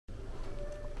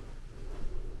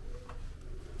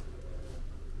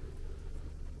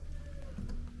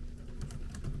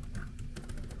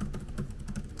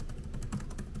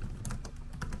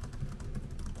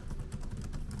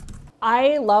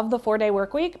I love the 4-day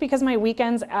work week because my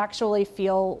weekends actually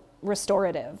feel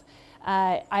restorative.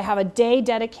 I have a day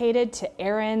dedicated to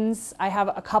errands. I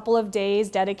have a couple of days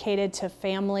dedicated to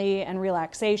family and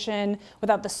relaxation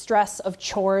without the stress of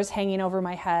chores hanging over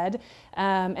my head.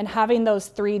 And having those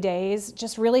 3 days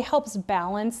just really helps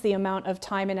balance the amount of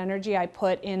time and energy I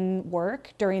put in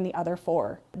work during the other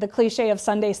 4. The cliche of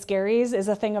Sunday scaries is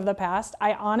a thing of the past.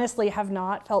 I honestly have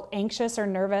not felt anxious or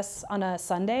nervous on a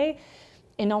Sunday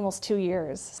in almost 2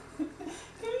 years.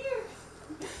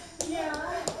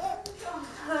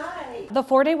 The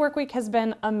 4-day work week has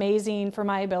been amazing for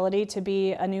my ability to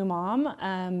be a new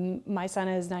mom. My son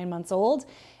is 9 months old,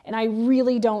 and I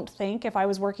really don't think if I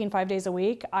was working 5 days a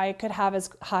week, I could have as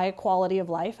high a quality of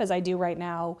life as I do right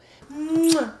now.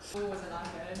 Was it not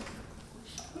good?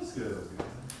 That's good.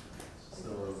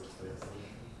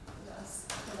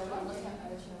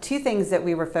 Two things that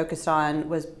we were focused on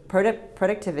was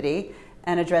productivity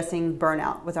and addressing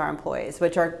burnout with our employees,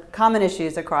 which are common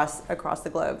issues across the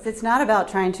globe. It's not about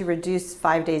trying to reduce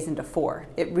 5 days into 4.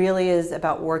 It really is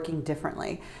about working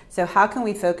differently. So how can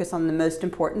we focus on the most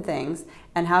important things,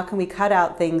 and how can we cut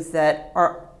out things that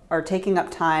are taking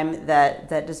up time that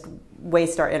just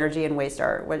waste our energy and waste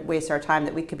our time,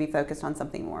 that we could be focused on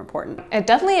something more important. It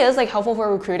definitely is like helpful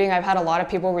for recruiting. I've had a lot of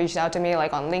people reach out to me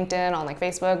like on LinkedIn, on like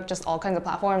Facebook, just all kinds of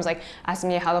platforms, like asking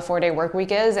me how the 4-day work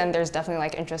week is, and there's definitely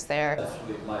like interest there. It's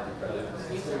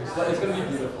going to be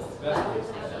beautiful.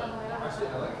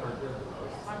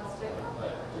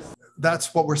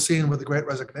 That's what we're seeing with the Great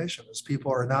Resignation, is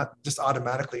people are not just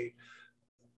automatically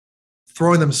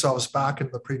throwing themselves back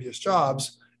into the previous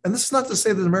jobs. And this is not to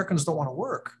say that Americans don't want to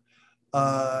work.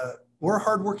 We're a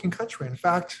hardworking country. In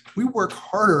fact, we work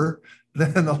harder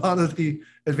than a lot of the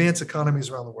advanced economies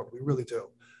around the world. We really do.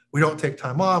 We don't take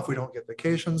time off. We don't get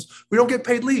vacations. We don't get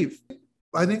paid leave.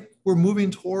 I think we're moving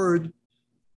toward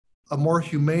a more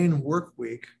humane work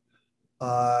week.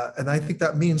 And I think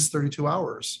that means 32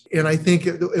 hours. And I think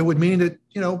it would mean that,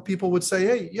 people would say,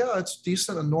 hey, yeah, it's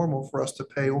decent and normal for us to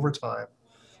pay overtime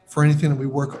for anything that we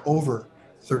work over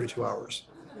 32 hours.